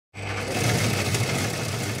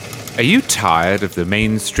Are you tired of the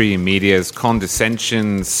mainstream media's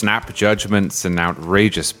condescension, snap judgments, and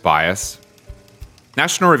outrageous bias?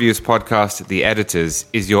 National Review's podcast, The Editors,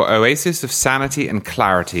 is your oasis of sanity and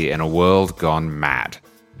clarity in a world gone mad.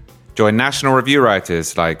 Join National Review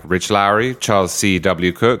writers like Rich Lowry, Charles C.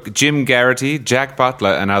 W. Cook, Jim Garrity, Jack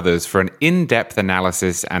Butler, and others for an in-depth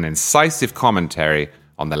analysis and incisive commentary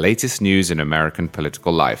on the latest news in American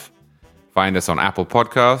political life. Find us on Apple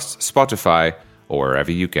Podcasts, Spotify, or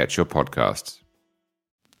wherever you get your podcasts.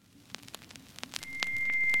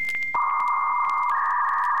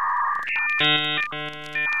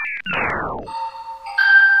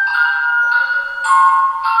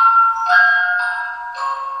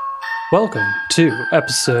 Welcome to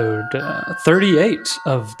episode 38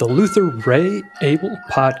 of the Luther Ray Abel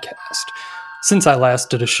podcast. Since I last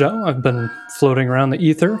did a show, I've been floating around the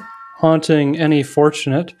ether, haunting any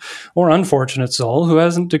fortunate or unfortunate soul who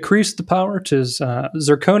hasn't decreased the power to his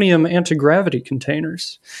zirconium anti-gravity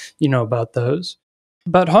containers. You know about those.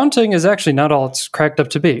 But haunting is actually not all it's cracked up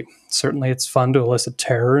to be. Certainly it's fun to elicit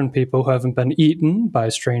terror in people who haven't been eaten by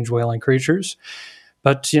strange wailing creatures.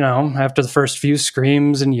 But, after the first few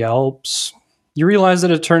screams and yelps, you realize that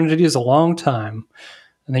eternity is a long time,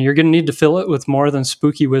 and then you're going to need to fill it with more than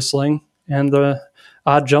spooky whistling and the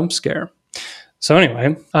odd jump scare. So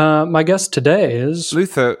anyway, my guest today is...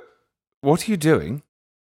 Luther, what are you doing?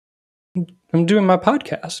 I'm doing my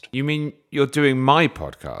podcast. You mean you're doing my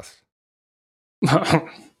podcast?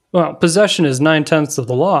 Well, possession is 9/10 of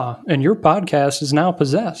the law, and your podcast is now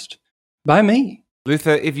possessed by me.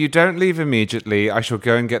 Luther, if you don't leave immediately, I shall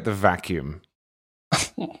go and get the vacuum.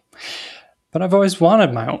 But I've always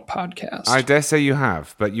wanted my own podcast. I dare say you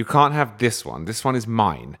have, but you can't have this one. This one is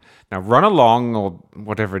mine. Now run along, or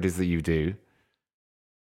whatever it is that you do.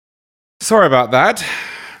 Sorry about that.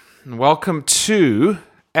 Welcome to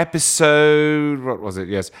episode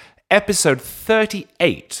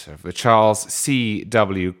 38 of the Charles C.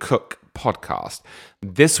 W. Cook podcast.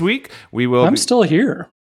 This week, we will I'm still here.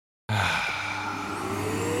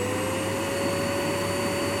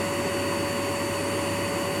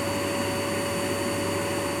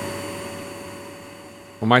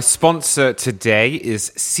 Well, my sponsor today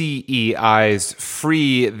is CEI's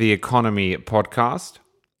Free the Economy podcast.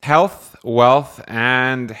 Health, wealth,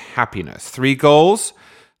 and happiness. 3 goals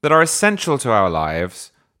that are essential to our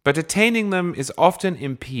lives, but attaining them is often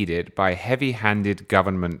impeded by heavy-handed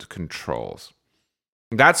government controls.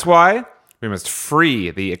 That's why we must free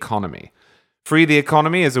the economy. Free the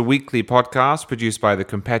Economy is a weekly podcast produced by the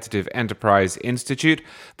Competitive Enterprise Institute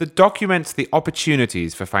that documents the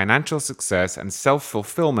opportunities for financial success and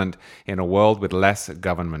self-fulfillment in a world with less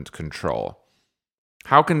government control.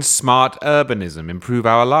 How can smart urbanism improve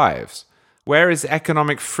our lives? Where is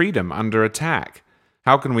economic freedom under attack?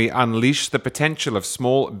 How can we unleash the potential of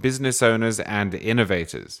small business owners and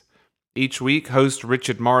innovators? Each week, host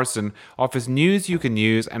Richard Morrison offers news you can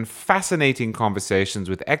use and fascinating conversations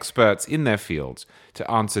with experts in their fields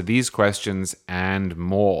to answer these questions and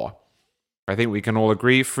more. I think we can all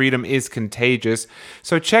agree freedom is contagious,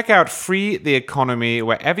 so check out Free the Economy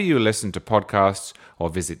wherever you listen to podcasts or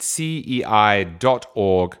visit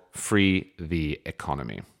cei.org, Free the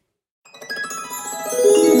Economy.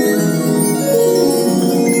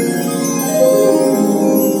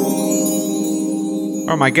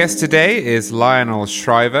 My guest today is Lionel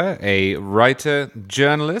Shriver, a writer,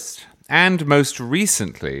 journalist, and most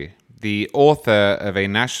recently, the author of a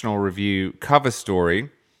National Review cover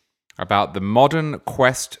story about the modern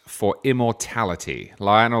quest for immortality.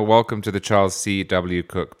 Lionel, welcome to the Charles C. W.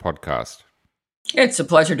 Cook podcast. It's a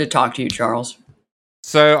pleasure to talk to you, Charles.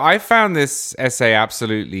 So I found this essay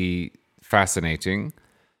absolutely fascinating.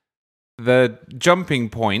 The jumping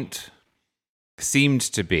point seemed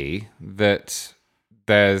to be that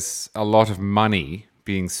there's a lot of money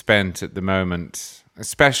being spent at the moment,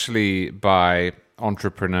 especially by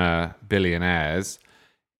entrepreneur billionaires,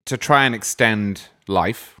 to try and extend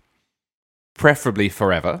life, preferably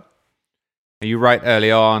forever. You write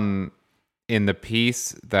early on in the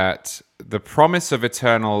piece that the promise of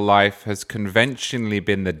eternal life has conventionally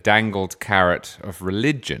been the dangled carrot of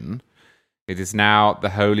religion. It is now the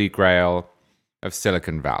holy grail of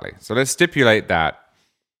Silicon Valley. So let's stipulate that.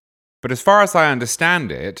 But as far as I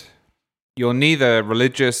understand it, you're neither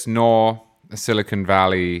religious nor a Silicon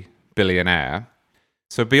Valley billionaire.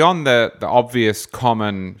 So beyond the obvious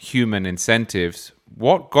common human incentives,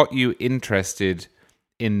 what got you interested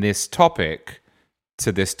in this topic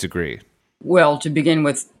to this degree? Well, to begin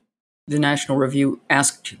with, the National Review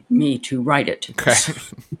asked me to write it. Okay.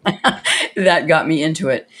 That got me into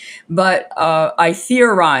it. But I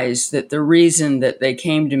theorize that the reason that they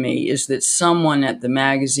came to me is that someone at the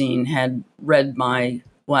magazine had read my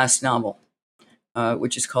last novel,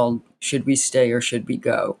 which is called Should We Stay or Should We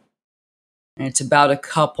Go? And it's about a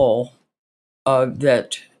couple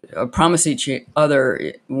that promise each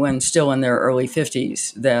other when still in their early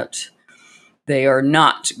 50s that they are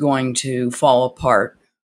not going to fall apart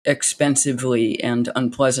expensively and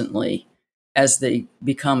unpleasantly as they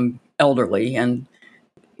become elderly. And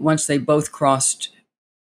once they both crossed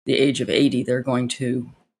the age of 80, they're going to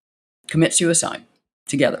commit suicide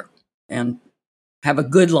together and have a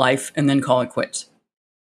good life and then call it quits.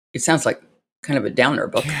 It sounds like kind of a downer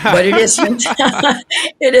book, but it isn't.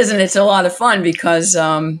 It isn't. It's a lot of fun because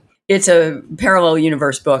it's a parallel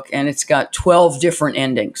universe book and it's got 12 different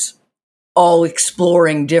endings, all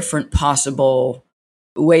exploring different possible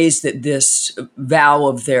ways that this vow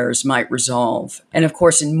of theirs might resolve. And of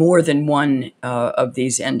course, in more than one of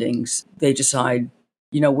these endings, they decide,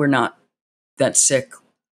 we're not that sick,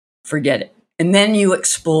 forget it. And then you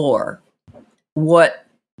explore what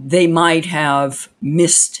they might have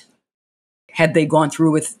missed had they gone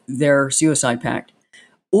through with their suicide pact,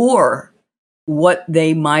 or what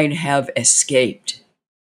they might have escaped.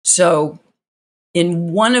 So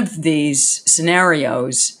in one of these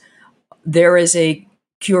scenarios, there is a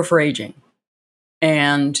cure for aging,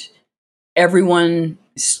 and everyone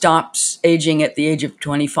stops aging at the age of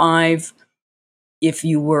 25. If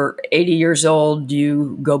you were 80 years old,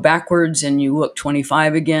 you go backwards and you look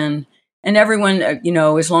 25 again. And everyone,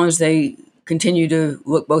 as long as they continue to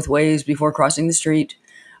look both ways before crossing the street,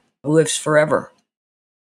 lives forever.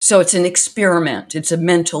 So it's an experiment. It's a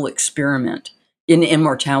mental experiment in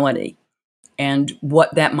immortality and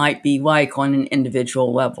what that might be like on an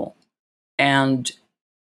individual level. And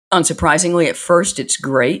unsurprisingly, at first, it's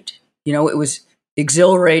great. It was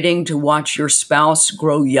exhilarating to watch your spouse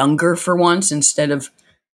grow younger for once instead of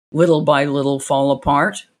little by little fall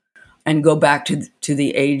apart and go back to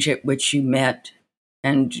the age at which you met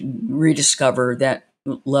and rediscover that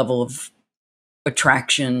level of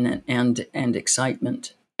attraction and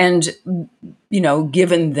excitement. And,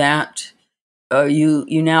 given that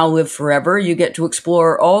you now live forever, you get to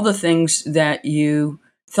explore all the things that you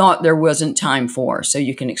thought there wasn't time for. So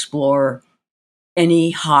you can explore any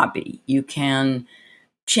hobby. You can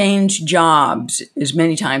change jobs as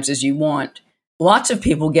many times as you want. Lots of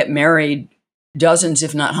people get married dozens,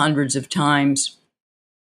 if not hundreds of times.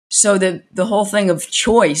 So the whole thing of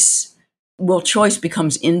choice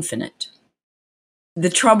becomes infinite. The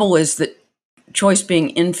trouble is that choice being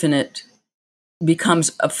infinite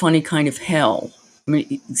becomes a funny kind of hell. I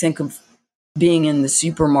mean, think of being in the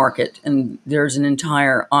supermarket and there's an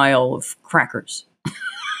entire aisle of crackers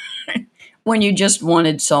when you just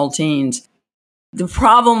wanted saltines. The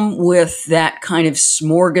problem with that kind of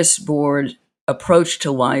smorgasbord approach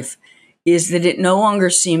to life is that it no longer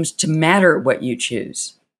seems to matter what you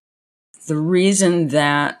choose. The reason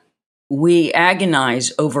that we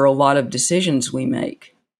agonize over a lot of decisions we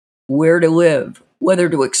make, where to live, whether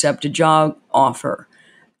to accept a job offer,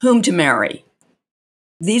 whom to marry,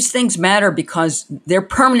 these things matter because they're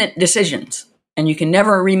permanent decisions and you can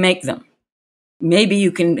never remake them. Maybe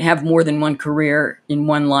you can have more than one career in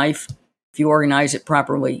one life if you organize it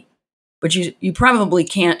properly, but you probably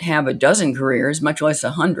can't have a dozen careers, much less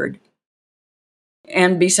 100.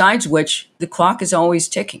 And besides which, the clock is always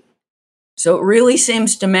ticking. So it really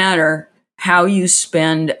seems to matter how you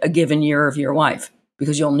spend a given year of your life,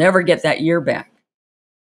 because you'll never get that year back.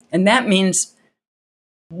 And that means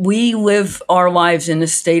we live our lives in a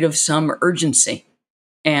state of some urgency,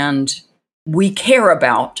 and we care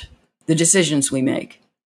about the decisions we make.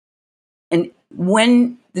 And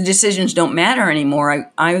when the decisions don't matter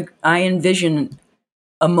anymore, I envision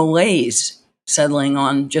a malaise settling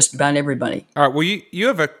on just about everybody. All right, well, you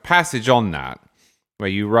have a passage on that where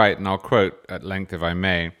you write, and I'll quote at length if I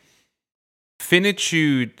may,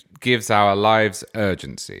 "Finitude gives our lives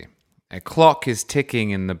urgency. A clock is ticking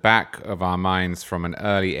in the back of our minds from an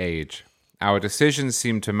early age. Our decisions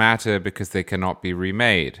seem to matter because they cannot be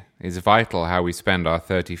remade. It's vital how we spend our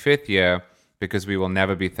 35th year because we will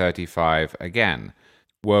never be 35 again.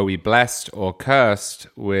 Were we blessed or cursed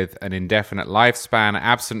with an indefinite lifespan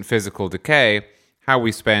absent physical decay, how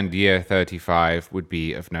we spend year 35 would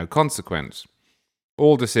be of no consequence.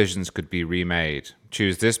 All decisions could be remade.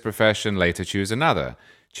 Choose this profession, later choose another.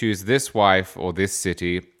 Choose this wife or this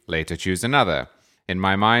city, later choose another. In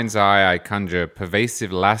my mind's eye, I conjure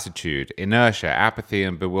pervasive lassitude, inertia, apathy,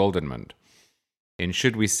 and bewilderment. In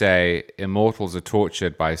Should We Say, immortals are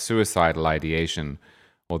tortured by suicidal ideation.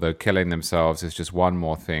 although killing themselves is just one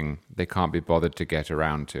more thing they can't be bothered to get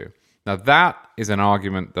around to. Now, that is an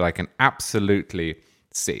argument that I can absolutely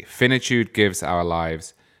see. Finitude gives our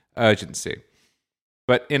lives urgency.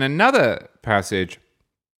 But in another passage,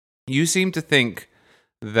 you seem to think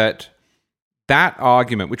that that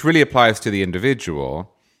argument, which really applies to the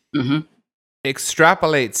individual,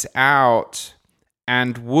 extrapolates out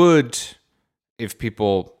and would, if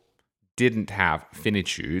people didn't have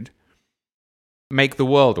finitude, make the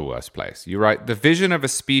world a worse place. You write, the vision of a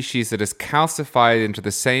species that is calcified into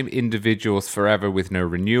the same individuals forever with no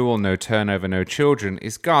renewal, no turnover, no children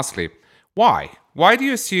is ghastly. Why? Why do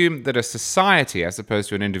you assume that a society, as opposed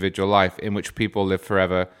to an individual life, in which people live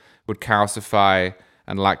forever, would calcify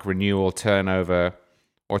and lack renewal, turnover,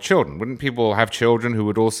 or children? Wouldn't people have children who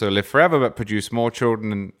would also live forever but produce more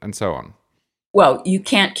children and so on? Well, you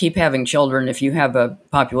can't keep having children if you have a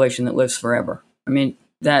population that lives forever. I mean,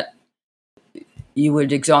 that you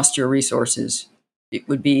would exhaust your resources. It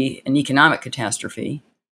would be an economic catastrophe.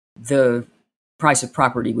 The price of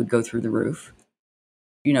property would go through the roof.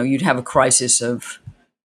 You know, you'd have a crisis of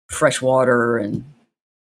fresh water and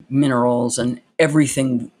minerals and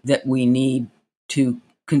everything that we need to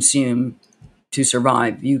consume to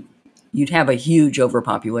survive. You'd have a huge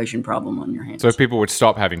overpopulation problem on your hands. So people would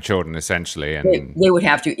stop having children, essentially. And they would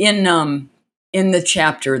have to. In the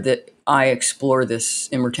chapter that I explore this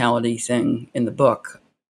immortality thing in the book,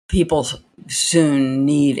 people soon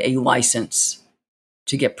need a license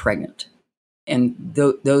to get pregnant. And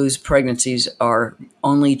those pregnancies are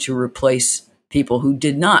only to replace people who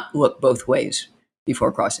did not look both ways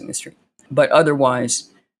before crossing the street. But otherwise,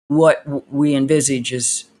 what we envisage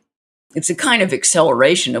is, it's a kind of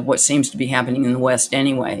acceleration of what seems to be happening in the West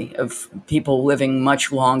anyway, of people living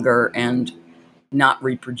much longer and not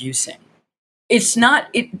reproducing.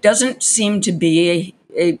 It doesn't seem to be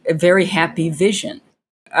a very happy vision.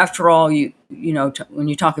 After all, when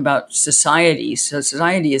you talk about society, so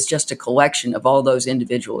society is just a collection of all those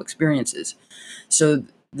individual experiences. So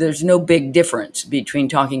there's no big difference between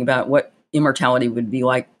talking about what immortality would be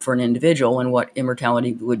like for an individual and what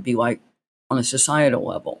immortality would be like on a societal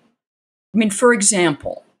level. I mean, for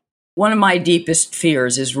example, one of my deepest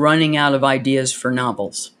fears is running out of ideas for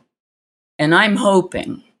novels. And I'm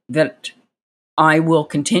hoping that I will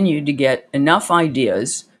continue to get enough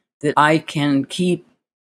ideas that I can keep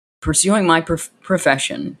pursuing my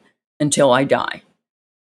profession until I die.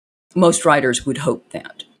 Most writers would hope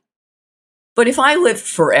that. But if I lived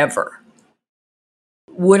forever,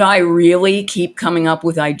 would I really keep coming up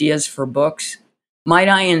with ideas for books? Might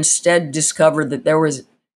I instead discover that there was,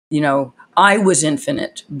 I was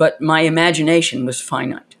infinite, but my imagination was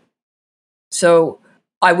finite? So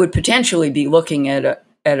I would potentially be looking at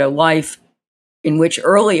a life in which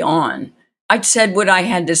early on, I'd said what I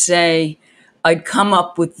had to say. I'd come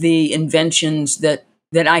up with the inventions that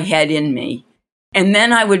I had in me. And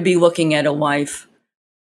then I would be looking at a life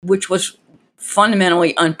which was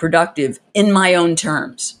fundamentally unproductive in my own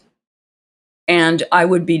terms. And I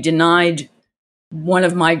would be denied one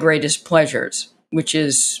of my greatest pleasures, which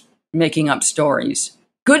is making up stories.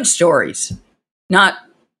 Good stories, not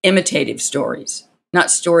imitative stories,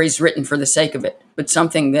 not stories written for the sake of it, but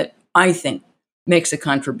something that I think makes a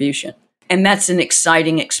contribution. And that's an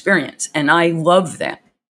exciting experience. And I love that.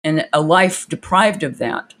 And a life deprived of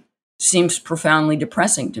that seems profoundly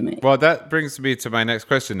depressing to me. Well, that brings me to my next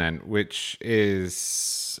question then, which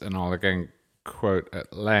is, and I'll again quote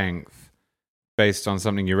at length, based on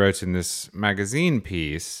something you wrote in this magazine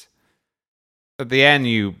piece. At the end,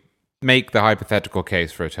 you make the hypothetical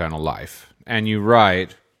case for eternal life. And you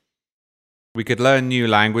write, we could learn new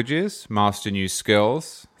languages, master new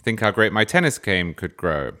skills, think how great my tennis game could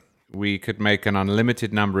grow. We could make an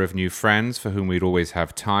unlimited number of new friends for whom we'd always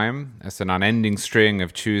have time, as an unending string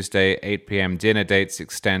of Tuesday 8 p.m. dinner dates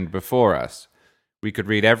extend before us. We could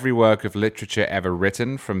read every work of literature ever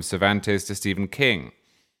written, from Cervantes to Stephen King.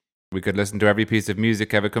 We could listen to every piece of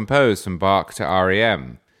music ever composed, from Bach to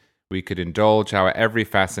R.E.M. We could indulge our every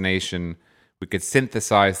fascination. We could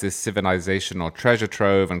synthesize this civilizational treasure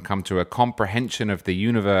trove and come to a comprehension of the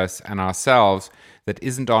universe and ourselves that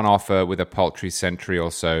isn't on offer with a paltry century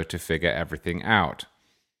or so to figure everything out.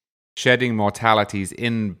 Shedding mortality's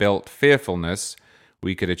inbuilt fearfulness,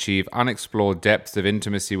 we could achieve unexplored depths of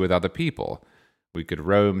intimacy with other people. We could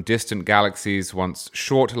roam distant galaxies once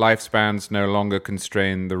short lifespans no longer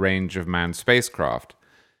constrain the range of manned spacecraft.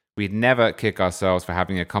 We'd never kick ourselves for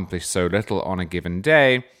having accomplished so little on a given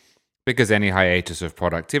day, because any hiatus of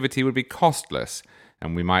productivity would be costless,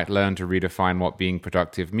 and we might learn to redefine what being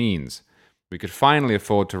productive means. We could finally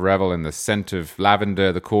afford to revel in the scent of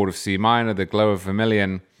lavender, the chord of C minor, the glow of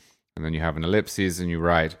vermilion, And then you have an ellipses and you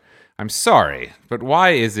write, I'm sorry, but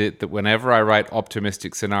why is it that whenever I write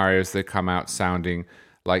optimistic scenarios, they come out sounding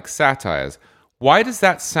like satires? Why does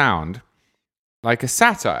that sound like a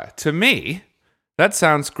satire? To me, that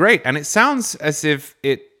sounds great. And it sounds as if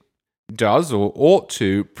it does or ought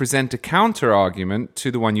to present a counter-argument to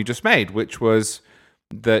the one you just made, which was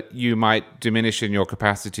that you might diminish in your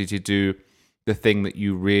capacity to do the thing that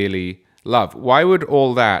you really love. Why would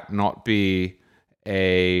all that not be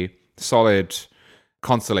a solid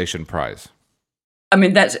consolation prize? I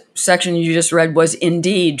mean, that section you just read was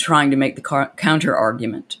indeed trying to make the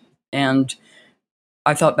counter-argument, and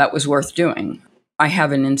I thought that was worth doing. I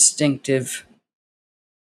have an instinctive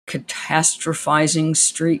catastrophizing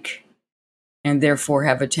streak, and therefore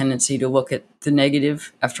have a tendency to look at the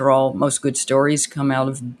negative. After all, most good stories come out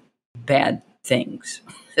of bad things.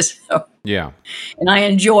 So, yeah. And I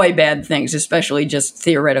enjoy bad things, especially just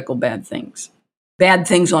theoretical bad things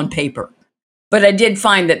on paper. But I did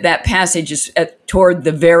find that passage is toward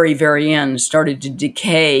the very, very end started to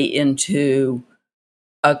decay into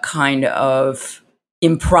a kind of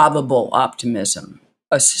improbable optimism,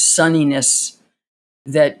 a sunniness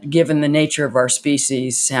that, given the nature of our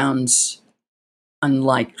species, sounds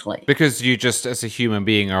unlikely. Because you just, as a human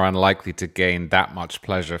being, are unlikely to gain that much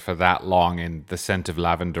pleasure for that long in the scent of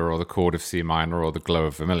lavender or the chord of C minor or the glow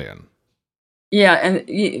of vermilion. Yeah,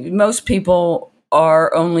 and most people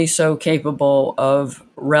are only so capable of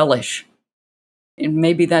relish. And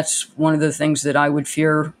maybe that's one of the things that I would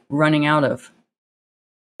fear running out of.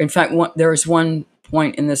 In fact, there is one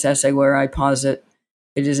point in this essay where I posit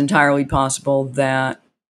it is entirely possible that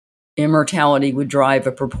immortality would drive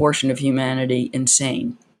a proportion of humanity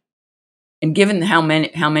insane. And given how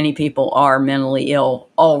many people are mentally ill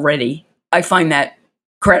already, I find that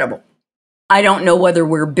credible. I don't know whether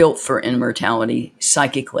we're built for immortality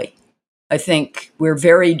psychically. I think we're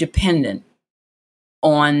very dependent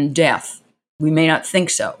on death. We may not think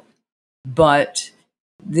so, but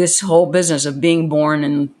this whole business of being born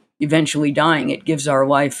and eventually dying, it gives our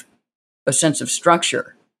life a sense of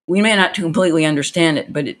structure. We may not completely understand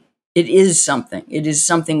it, but it is something. It is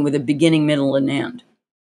something with a beginning, middle, and end.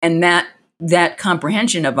 And that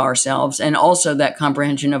comprehension of ourselves, and also that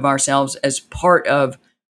comprehension of ourselves as part of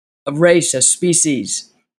a race, a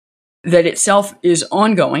species, that itself is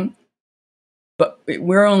ongoing, but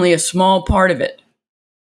we're only a small part of it.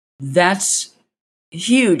 That's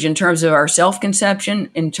huge in terms of our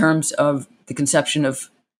self-conception, in terms of the conception of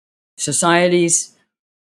societies.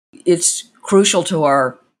 It's crucial to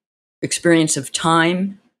our experience of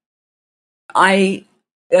time. I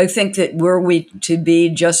think that were we to be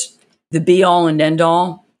just the be all and end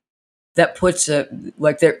all, that puts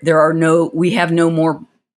we have no more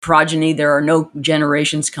progeny, there are no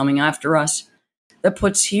generations coming after us. That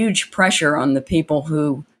puts huge pressure on the people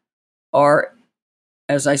who are,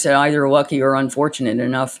 as I said, either lucky or unfortunate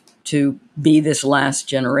enough to be this last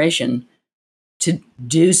generation, to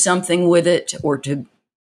do something with it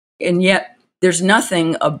and yet there's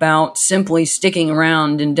nothing about simply sticking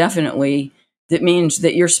around indefinitely that means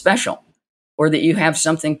that you're special or that you have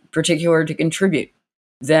something particular to contribute,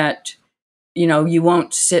 that, you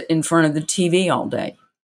won't sit in front of the TV all day.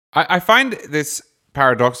 I find this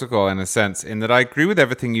paradoxical in a sense, in that I agree with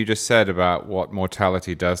everything you just said about what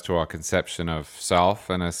mortality does to our conception of self.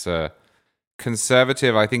 And as a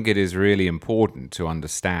conservative, I think it is really important to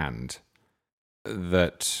understand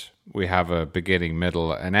that we have a beginning,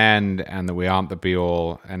 middle, and end, and that we aren't the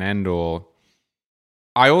be-all and end-all.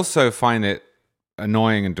 I also find it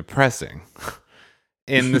annoying and depressing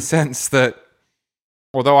in the sense that,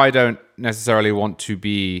 although I don't necessarily want to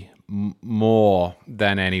be more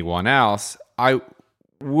than anyone else, I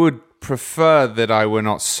would prefer that I were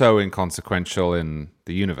not so inconsequential in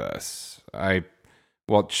the universe. I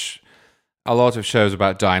watch a lot of shows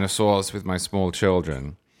about dinosaurs with my small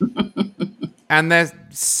children. And they're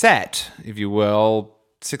set, if you will,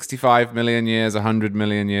 65 million years, 100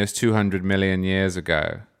 million years, 200 million years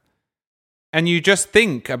ago. And you just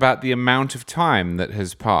think about the amount of time that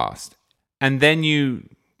has passed. And then you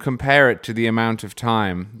compare it to the amount of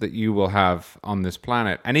time that you will have on this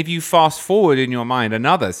planet. And if you fast forward in your mind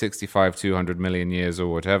another 65, 200 million years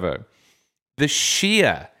or whatever, the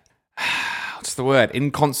sheer,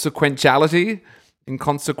 inconsequentiality,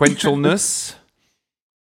 inconsequentialness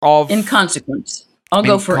of... Inconsequence. I'll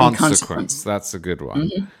go for inconsequence. That's a good one.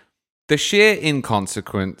 Mm-hmm. The sheer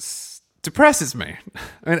inconsequence depresses me.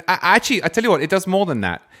 I mean, I tell you what, it does more than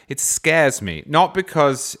that. It scares me, not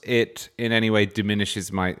because it in any way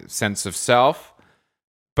diminishes my sense of self,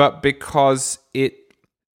 but because it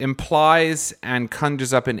implies and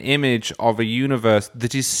conjures up an image of a universe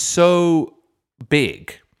that is so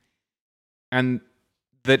big and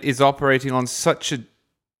that is operating on such an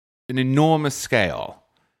enormous scale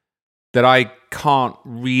that I can't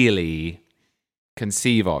really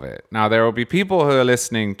conceive of it. Now, there will be people who are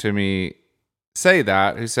listening to me say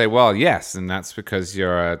that, who say, well, yes, and that's because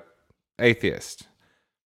you're an atheist.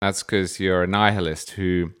 That's because you're a nihilist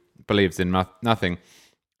who believes in nothing.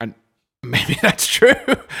 And maybe that's true.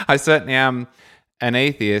 I certainly am an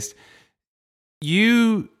atheist.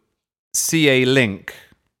 You see a link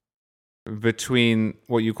between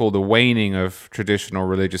what you call the waning of traditional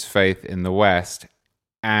religious faith in the West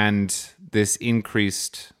and this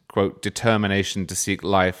increased, quote, determination to seek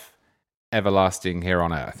life everlasting here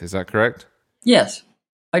on earth. Is that correct? Yes,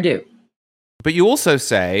 I do. But you also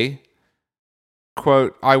say,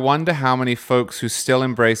 quote, I wonder how many folks who still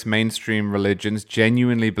embrace mainstream religions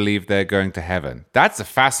genuinely believe they're going to heaven. That's a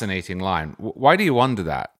fascinating line. Why do you wonder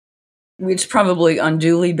that? It's probably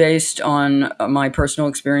unduly based on my personal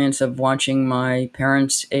experience of watching my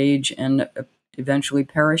parents age and eventually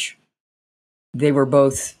perish. They were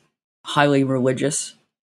both highly religious,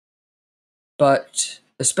 but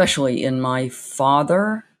especially in my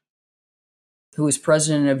father, who was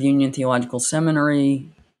president of Union Theological Seminary,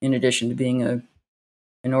 in addition to being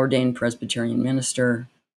an ordained Presbyterian minister,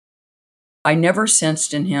 I never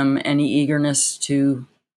sensed in him any eagerness to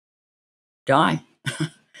die.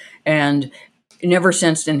 And never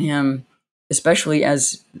sensed in him, especially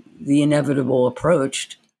as the inevitable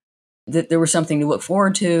approached, that there was something to look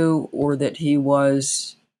forward to, or that he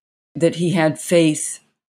had faith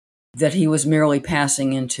that he was merely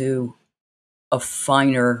passing into a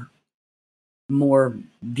finer, more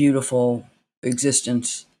beautiful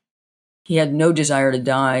existence. He had no desire to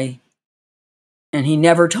die, and he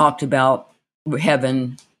never talked about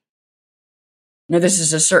heaven. Now, this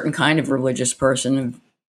is a certain kind of religious person,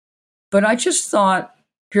 but I just thought,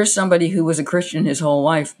 here's somebody who was a Christian his whole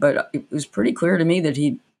life, but it was pretty clear to me that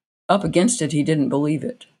up against it, he didn't believe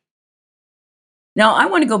it. Now, I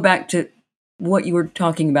want to go back to what you were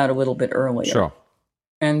talking about a little bit earlier. Sure.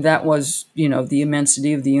 And that was, the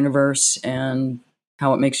immensity of the universe and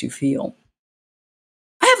how it makes you feel.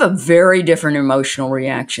 I have a very different emotional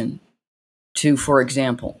reaction to, for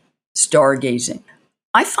example, stargazing.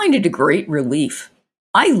 I find it a great relief.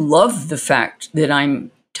 I love the fact that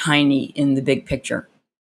I'm tiny in the big picture.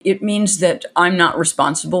 It means that I'm not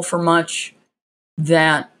responsible for much,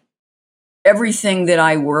 that everything that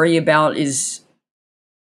I worry about is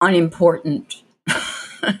unimportant.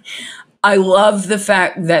 I love the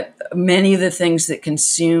fact that many of the things that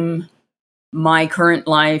consume my current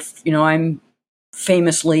life, I'm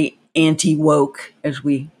famously anti-woke, as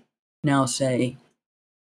we now say.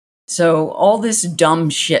 So all this dumb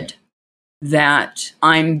shit that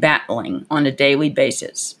I'm battling on a daily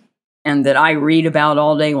basis and that I read about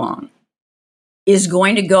all day long is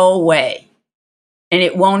going to go away, and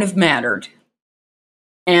it won't have mattered.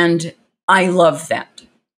 And I love that.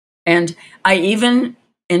 And I even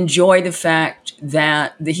enjoy the fact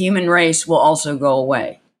that the human race will also go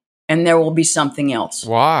away, and there will be something else.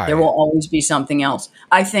 Why? There will always be something else.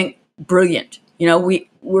 I think brilliant.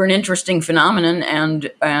 We're an interesting phenomenon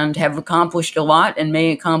and have accomplished a lot and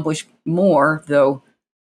may accomplish more, though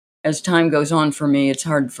as time goes on for me, it's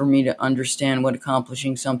hard for me to understand what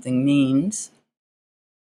accomplishing something means.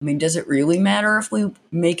 I mean, does it really matter if we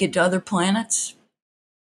make it to other planets?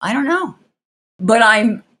 I don't know. But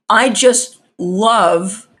I just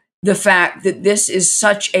love the fact that this is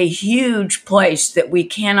such a huge place that we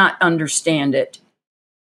cannot understand it.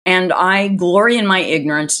 And I glory in my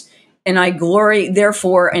ignorance, and I glory,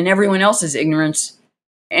 therefore, in everyone else's ignorance.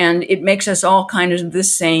 And it makes us all kind of the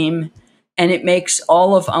same. And it makes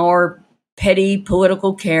all of our petty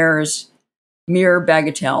political cares mere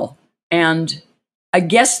bagatelle. And I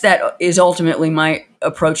guess that is ultimately my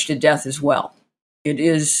approach to death as well. It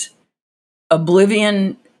is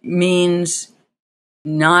oblivion means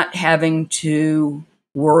not having to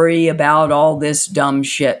worry about all this dumb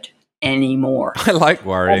shit anymore. I like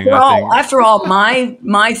worrying. After all,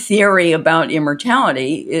 my theory about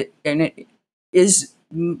immortality, it is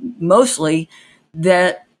mostly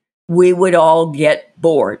that we would all get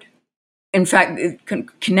bored. In fact, it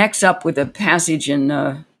connects up with a passage in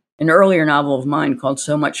an earlier novel of mine called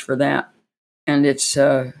So Much for That. And it's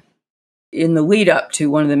in the lead up to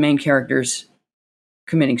one of the main characters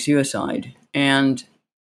committing suicide. And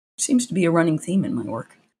it seems to be a running theme in my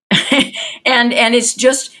work. and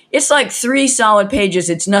it's like 3 solid pages.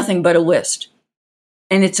 It's nothing but a list.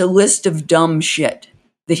 And it's a list of dumb shit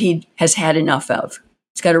that he has had enough of.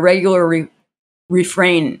 It's got a regular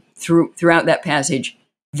refrain throughout that passage.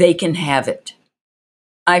 They can have it.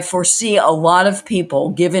 I foresee a lot of people,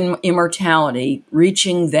 given immortality,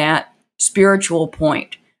 reaching that spiritual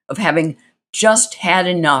point of having just had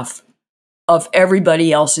enough of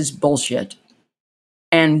everybody else's bullshit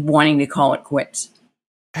and wanting to call it quits.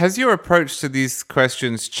 Has your approach to these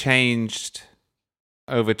questions changed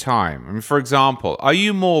over time? I mean, for example, are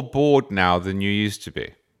you more bored now than you used to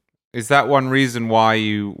be? Is that one reason why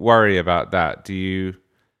you worry about that? Do you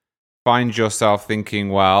find yourself thinking,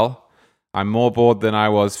 well, I'm more bored than I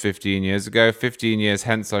was 15 years ago. 15 years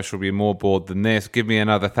hence, I shall be more bored than this. Give me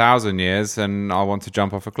another 1,000 years and I'll want to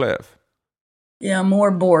jump off a cliff. Yeah, more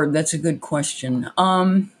bored. That's a good question.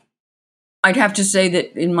 I'd have to say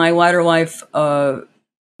that in my latter life,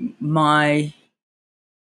 my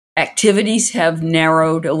activities have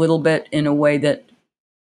narrowed a little bit in a way that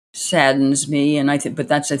saddens me. And I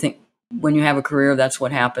think when you have a career, that's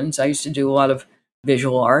what happens. I used to do a lot of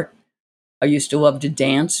visual art. I used to love to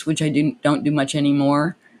dance, which I don't do much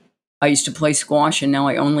anymore. I used to play squash, and now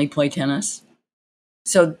I only play tennis.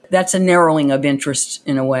 So that's a narrowing of interest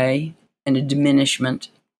in a way, and a diminishment.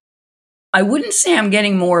 I wouldn't say I'm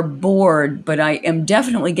getting more bored, but I am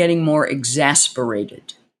definitely getting more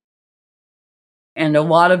exasperated. And a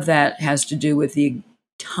lot of that has to do with the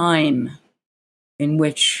time in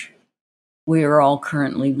which we are all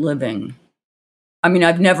currently living. I mean,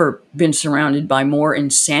 I've never been surrounded by more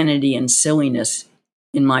insanity and silliness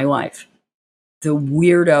in my life. The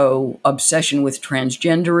weirdo obsession with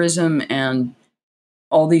transgenderism and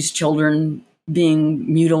all these children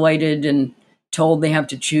being mutilated and told they have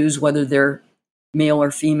to choose whether they're male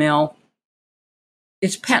or female.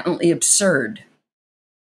 It's patently absurd.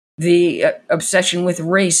 The obsession with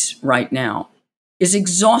race right now is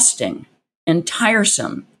exhausting and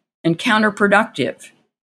tiresome and counterproductive.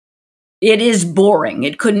 It is boring.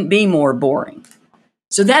 It couldn't be more boring.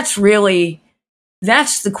 So that's the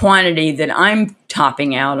quantity that I'm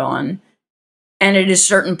topping out on. And at a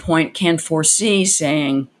certain point can foresee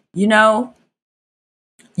saying, you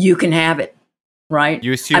can have it, right?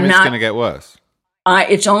 You assume it's going to get worse.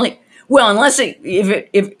 It's only, well, unless if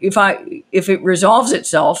it resolves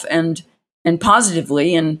itself and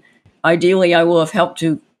positively, and ideally I will have helped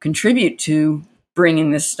to contribute to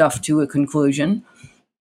bringing this stuff to a conclusion.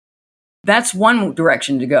 That's one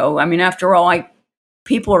direction to go. I mean, after all,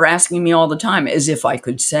 people are asking me all the time, as if I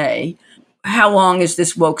could say, how long is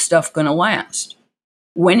this woke stuff going to last?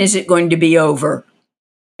 When is it going to be over?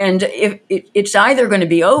 And if it's either going to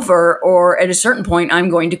be over, or at a certain point, I'm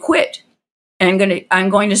going to quit. And I'm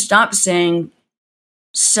going to stop saying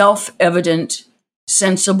self-evident,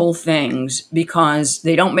 sensible things because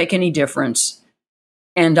they don't make any difference.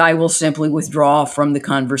 And I will simply withdraw from the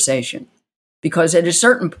conversation. Because at a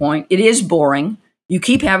certain point, it is boring. You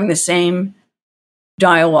keep having the same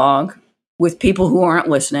dialogue with people who aren't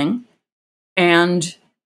listening, and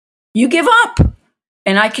you give up.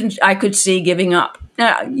 And I could see giving up.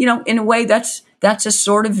 Now, in a way, that's a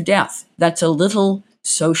sort of death. That's a little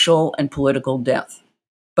social and political death.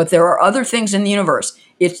 But there are other things in the universe.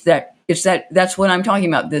 That's what I'm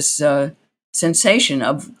talking about. This sensation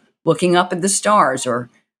of looking up at the stars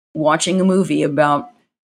or watching a movie about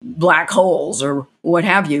black holes or what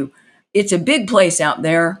have you. It's a big place out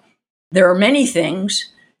there. There are many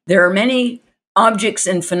things. There are many objects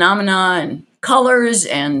and phenomena and colors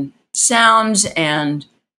and sounds and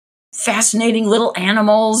fascinating little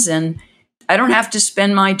animals. And I don't have to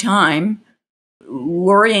spend my time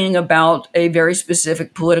worrying about a very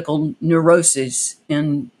specific political neurosis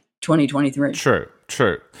in 2023. True.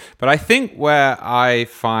 But I think where I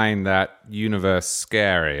find that universe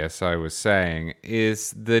scary, as I was saying,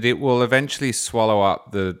 is that it will eventually swallow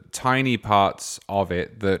up the tiny parts of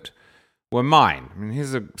it that were mine. I mean,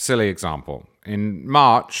 here's a silly example. In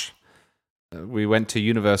March, we went to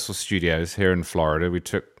Universal Studios here in Florida. We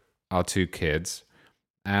took our 2 kids,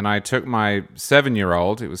 and I took my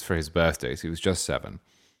 7-year-old, it was for his birthday, so he was just 7,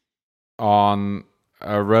 on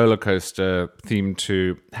a roller coaster themed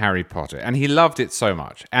to Harry Potter. And he loved it so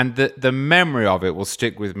much. And the memory of it will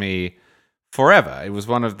stick with me forever. It was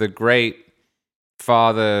one of the great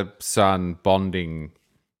father-son bonding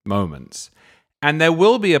moments. And there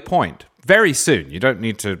will be a point very soon. You don't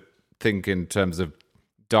need to think in terms of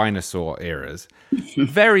dinosaur eras.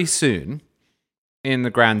 Very soon, in the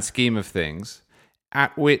grand scheme of things,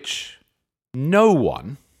 at which no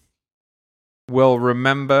one will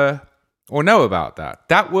remember or know about that.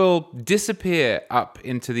 That will disappear up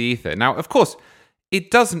into the ether. Now, of course, it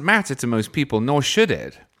doesn't matter to most people, nor should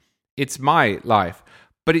it. It's my life.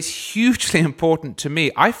 But it's hugely important to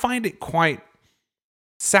me. I find it quite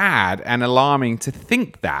sad and alarming to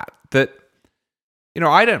think that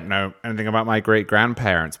I don't know anything about my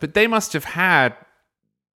great-grandparents, but they must have had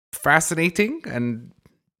fascinating and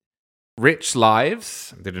rich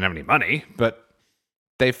lives. They didn't have any money, but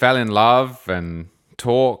they fell in love and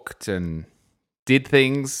talked and did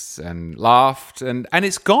things and laughed, and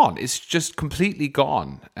it's gone. It's just completely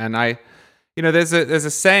gone. And there's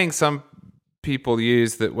a saying some people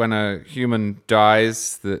use that when a human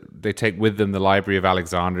dies, that they take with them the Library of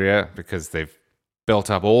Alexandria because they've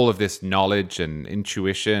built up all of this knowledge and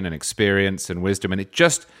intuition and experience and wisdom, and it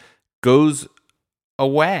just goes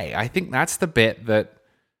away. I think that's the bit that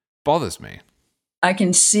bothers me. I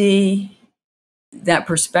can see that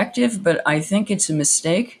perspective, but I think it's a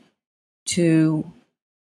mistake to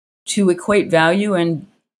equate value and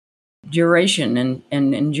duration and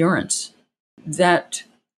endurance. That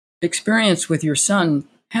experience with your son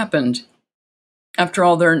happened. After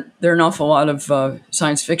all, there are an awful lot of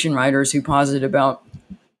science fiction writers who posit about,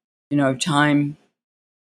 time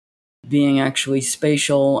being actually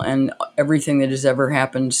spatial, and everything that has ever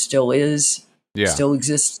happened still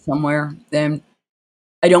exists somewhere. And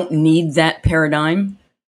I don't need that paradigm,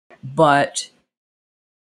 but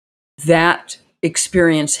that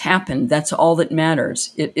experience happened. That's all that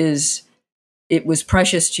matters. It was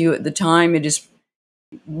precious to you at the time. It is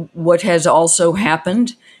what has also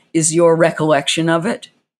happened is your recollection of it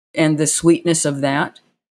and the sweetness of that.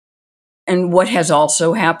 And what has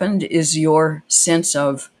also happened is your sense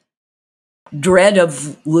of dread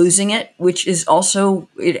of losing it, which is also,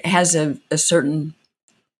 it has a certain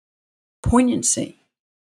poignancy.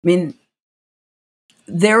 I mean,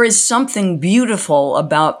 there is something beautiful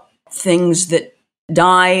about things that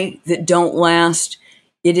die, that don't last.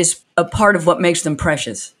 It is a part of what makes them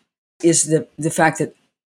precious, is the fact that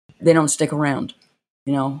they don't stick around,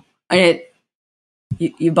 And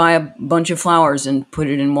you buy a bunch of flowers and put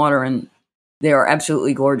it in water, and they are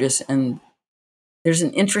absolutely gorgeous. And there's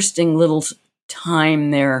an interesting little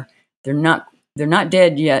time there. They're not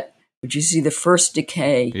dead yet, but you see the first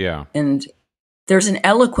decay. Yeah. And there's an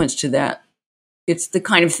eloquence to that. It's the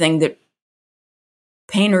kind of thing that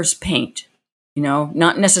painters paint,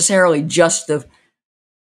 not necessarily just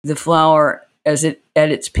the flower at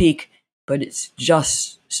its peak, but it's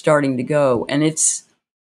just starting to go. And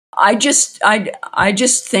I just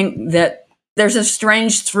think that there's a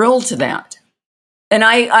strange thrill to that. And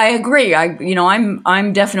I agree.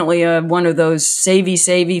 I'm definitely one of those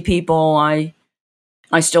savvy people. I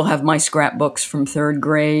still have my scrapbooks from 3rd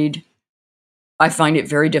grade. I find it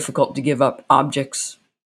very difficult to give up objects.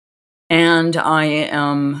 And I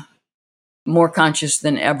am more conscious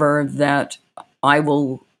than ever that I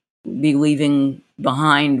will be leaving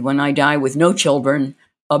behind, when I die with no children,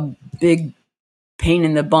 a big pain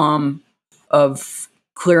in the bum of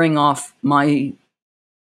clearing off my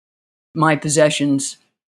possessions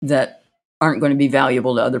that aren't going to be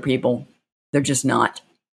valuable to other people. They're just not.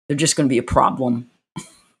 They're just going to be a problem.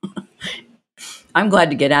 I'm glad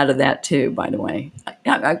to get out of that too, by the way.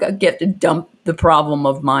 I get to dump the problem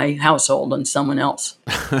of my household on someone else.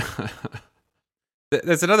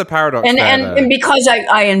 There's another paradox and because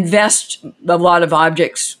I invest a lot of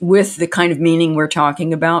objects with the kind of meaning we're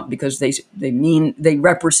talking about, because they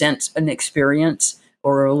represent an experience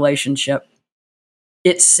or a relationship,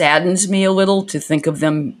 it saddens me a little to think of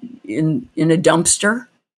them in a dumpster,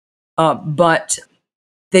 but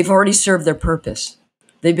they've already served their purpose.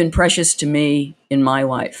 They've been precious to me in my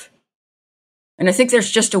life. And I think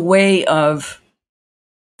there's just a way of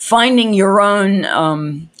finding your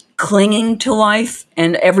own clinging to life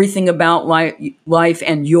and everything about life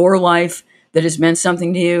and your life that has meant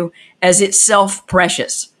something to you as itself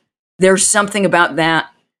precious. There's something about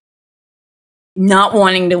that, not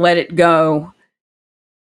wanting to let it go.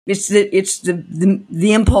 It's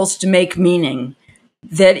the impulse to make meaning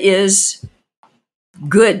that is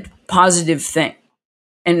good, positive thing.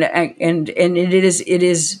 And it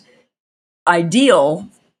is ideal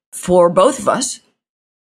for both of us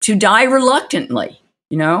to die reluctantly,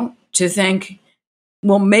 to think,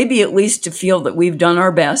 well, maybe at least to feel that we've done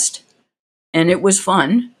our best and it was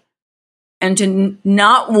fun, and to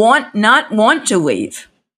not want to leave,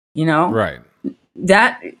 Right.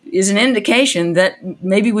 That is an indication that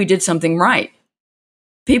maybe we did something right.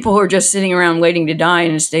 People who are just sitting around waiting to die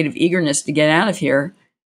in a state of eagerness to get out of here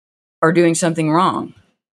are doing something wrong.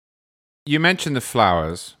 You mentioned the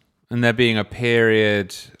flowers and there being a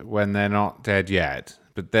period when they're not dead yet,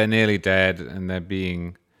 but they're nearly dead, and there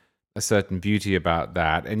being a certain beauty about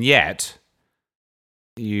that. And yet,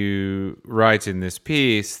 you write in this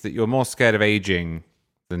piece that you're more scared of aging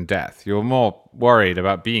than death. You're more worried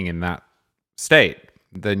about being in that state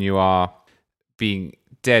than you are being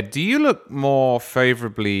dead. Do you look more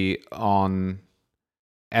favorably on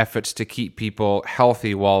efforts to keep people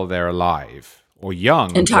healthy while they're alive, or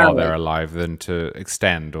young Entirely. while they're alive, than to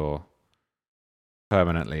extend or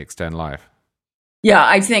permanently extend life. Yeah,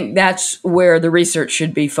 I think that's where the research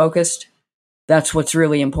should be focused. That's what's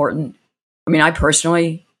really important. I mean, I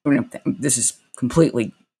personally, this is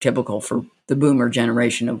completely typical for the boomer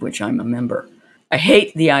generation of which I'm a member. I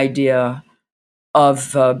hate the idea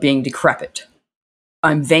of being decrepit.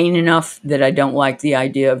 I'm vain enough that I don't like the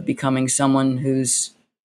idea of becoming someone who's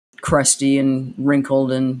crusty and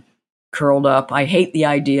wrinkled and curled up. I hate the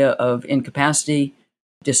idea of incapacity,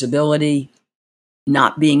 disability,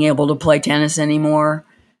 not being able to play tennis anymore,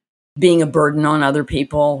 being a burden on other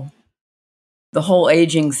people. The whole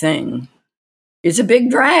aging thing is a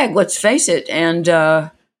big drag, let's face it. And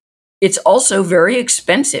it's also very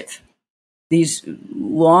expensive. These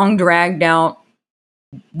long dragged out,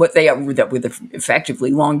 with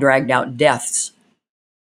effectively long dragged out deaths.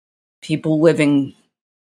 People living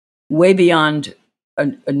way beyond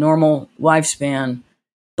a normal lifespan,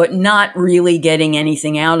 but not really getting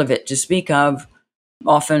anything out of it to speak of.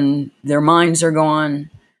 Often their minds are gone.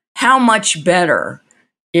 How much better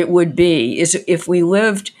it would be is if we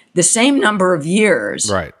lived the same number of years,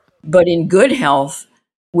 Right. but in good health,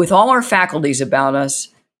 with all our faculties about us,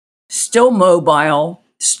 still mobile,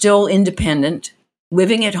 still independent,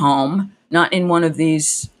 living at home, not in one of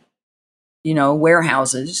these,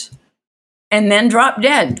 warehouses, and then drop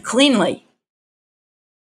dead cleanly.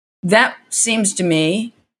 That seems to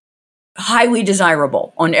me highly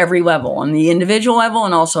desirable on every level, on the individual level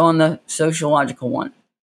and also on the sociological one.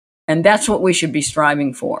 And that's what we should be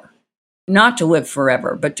striving for. Not to live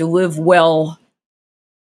forever, but to live well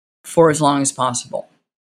for as long as possible.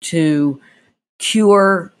 To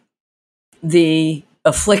cure the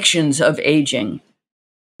afflictions of aging,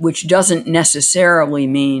 which doesn't necessarily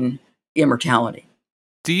mean immortality.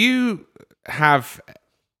 Do you have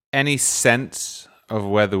any sense of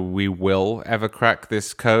whether we will ever crack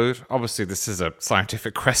this code? Obviously, this is a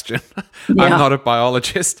scientific question. Yeah. I'm not a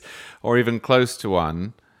biologist or even close to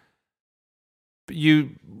one. But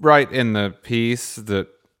you write in the piece that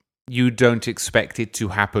you don't expect it to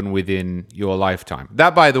happen within your lifetime.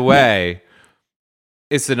 That, by the way,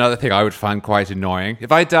 is another thing I would find quite annoying.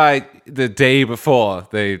 If I died the day before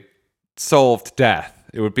they solved death,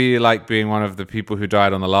 it would be like being one of the people who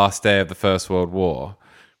died on the last day of the First World War.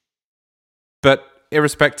 But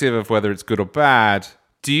irrespective of whether it's good or bad,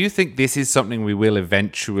 do you think this is something we will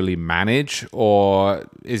eventually manage, or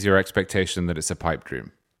is your expectation that it's a pipe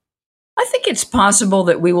dream? I think it's possible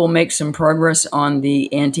that we will make some progress on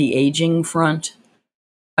the anti-aging front.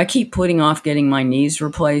 I keep putting off getting my knees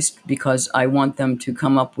replaced because I want them to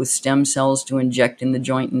come up with stem cells to inject in the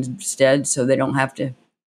joint instead so they don't have to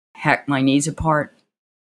hack my knees apart.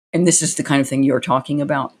 And this is the kind of thing you're talking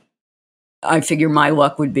about. I figure my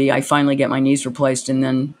luck would be I finally get my knees replaced and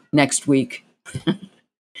then next week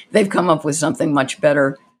they've come up with something much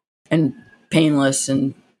better and painless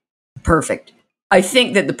and perfect. I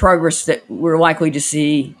think that the progress that we're likely to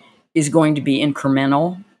see is going to be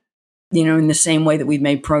incremental, in the same way that we've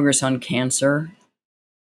made progress on cancer.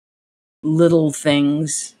 Little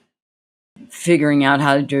things, figuring out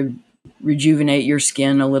how to rejuvenate your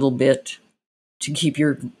skin a little bit, to keep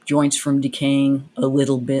your joints from decaying a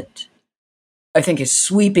little bit. I think a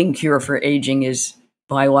sweeping cure for aging is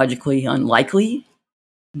biologically unlikely.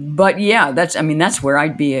 But yeah, that's where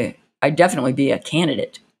I'd definitely be a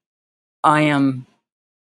candidate. I am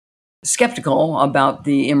skeptical about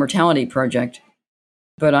the Immortality Project,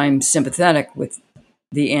 but I'm sympathetic with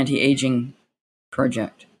the anti-aging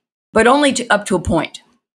project. But only up to a point.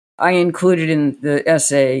 I included in the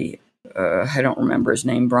essay, I don't remember his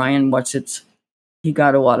name, Brian he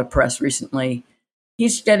got a lot of press recently.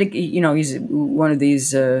 He's he's one of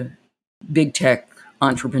these big tech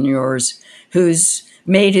entrepreneurs who's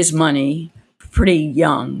made his money pretty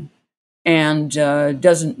young and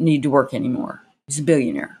doesn't need to work anymore. He's a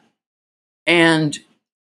billionaire and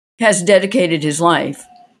has dedicated his life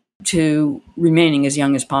to remaining as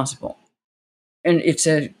young as possible. And it's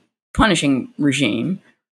a punishing regime.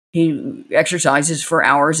 He exercises for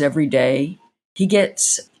hours every day. He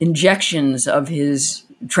gets transfusions of his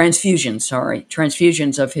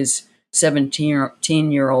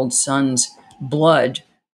 17-year-old son's blood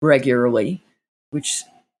regularly, which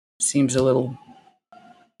seems a little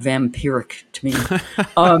vampiric to me.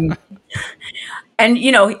 And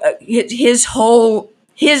his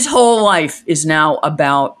whole life is now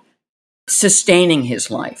about sustaining his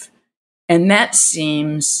life, and that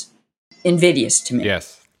seems invidious to me.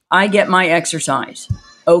 Yes, I get my exercise,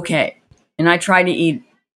 okay, and I try to eat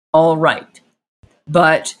all right,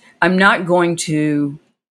 but I'm not going to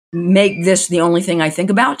make this the only thing I think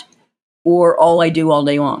about or all I do all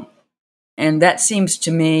day long. And that seems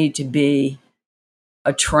to me to be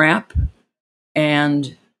a trap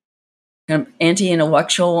and kind of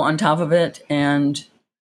anti-intellectual on top of it, and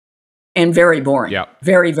very boring. Yeah.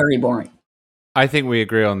 Very, very boring. I think we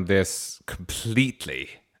agree on this completely.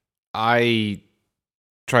 I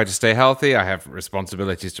try to stay healthy. I have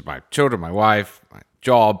responsibilities to my children, my wife, my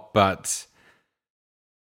job, but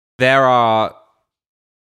there are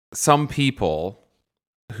some people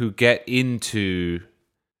who get into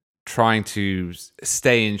trying to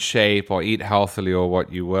stay in shape or eat healthily or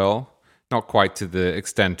what you will, not quite to the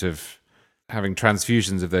extent of having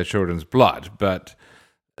transfusions of their children's blood, but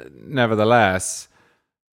nevertheless,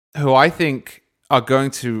 who I think are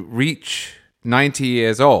going to reach 90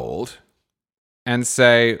 years old and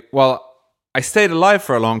say, well, I stayed alive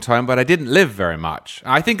for a long time, but I didn't live very much.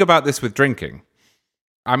 I think about this with drinking.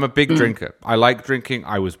 I'm a big drinker. I like drinking.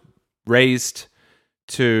 I was raised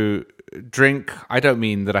to drink. I don't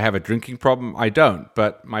mean that I have a drinking problem. I don't.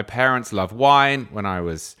 But my parents love wine. When I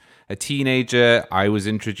was a teenager, I was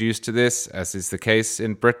introduced to this, as is the case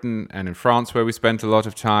in Britain and in France, where we spent a lot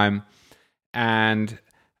of time. And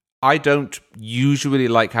I don't usually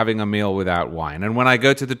like having a meal without wine. And when I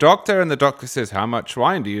go to the doctor and the doctor says, how much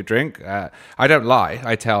wine do you drink? I don't lie.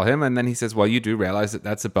 I tell him. And then he says, well, you do realize that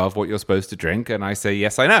that's above what you're supposed to drink. And I say,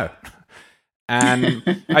 yes, I know.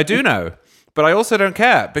 And I do know. But I also don't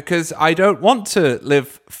care, because I don't want to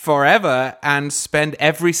live forever and spend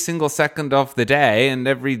every single second of the day and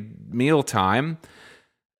every meal time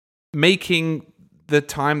making the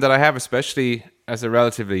time that I have, especially as a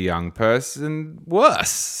relatively young person, worse.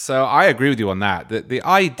 So I agree with you on that. The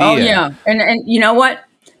idea... Oh, yeah. And you know what?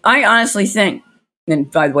 I honestly think,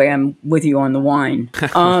 and by the way, I'm with you on the wine.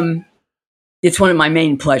 It's one of my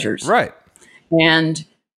main pleasures. Right. And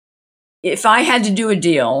if I had to do a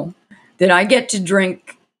deal that I get to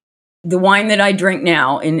drink the wine that I drink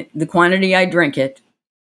now in the quantity I drink it,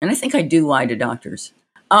 and I think I do lie to doctors,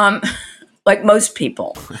 like most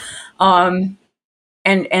people, and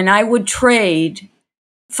I would trade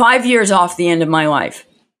 5 years off the end of my life.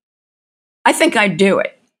 I think I'd do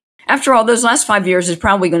it. After all, those last 5 years is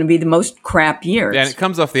probably going to be the most crap years. Yeah, and it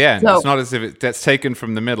comes off the end. So, it's not as if that's taken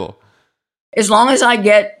from the middle. As long as I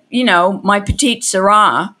get, my petite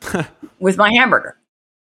Syrah with my hamburger.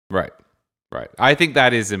 Right. Right. I think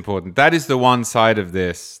that is important. That is the one side of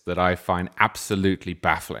this that I find absolutely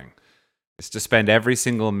baffling. Is to spend every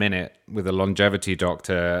single minute with a longevity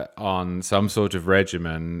doctor on some sort of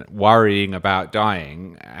regimen, worrying about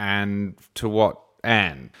dying, and to what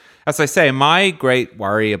end? As I say, my great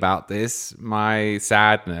worry about this, my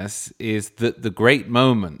sadness, is that the great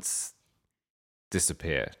moments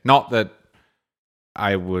disappear. Not that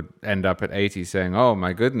I would end up at 80 saying, oh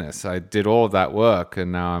my goodness, I did all of that work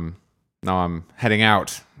and now I'm heading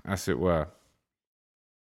out, as it were.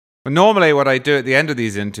 But normally what I do at the end of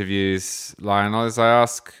these interviews, Lionel, is I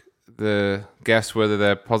ask the guests whether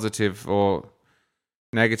they're positive or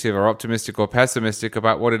negative or optimistic or pessimistic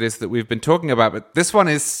about what it is that we've been talking about. But this one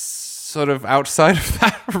is sort of outside of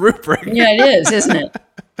that rubric. Yeah, it is, isn't it?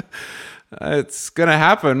 It's going to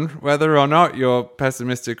happen whether or not you're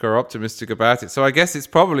pessimistic or optimistic about it. So I guess it's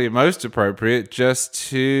probably most appropriate just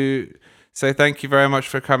to say thank you very much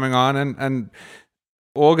for coming on and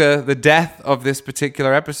augur the death of this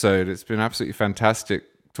particular episode. It's been absolutely fantastic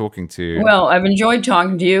talking to you. Well, I've enjoyed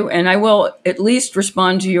talking to you, and I will at least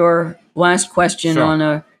respond to your last question on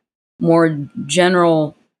a more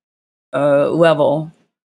general level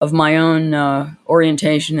of my own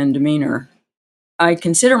orientation and demeanor. I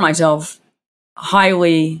consider myself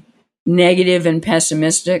highly negative and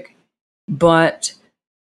pessimistic, but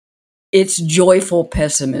it's joyful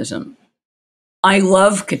pessimism. I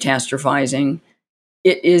love catastrophizing.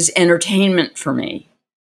 It is entertainment for me.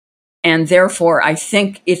 And therefore, I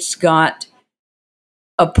think it's got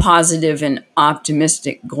a positive and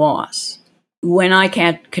optimistic gloss. When I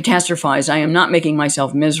can't catastrophize, I am not making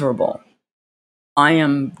myself miserable. I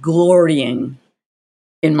am glorying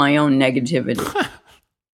in my own negativity.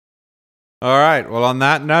 All right. Well, on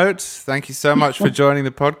that note, thank you so much for joining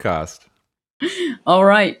the podcast. All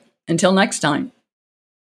right. Until next time.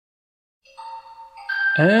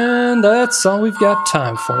 And that's all we've got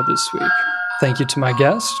time for this week. Thank you to my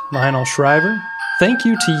guest, Lionel Shriver. Thank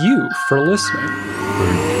you to you for listening.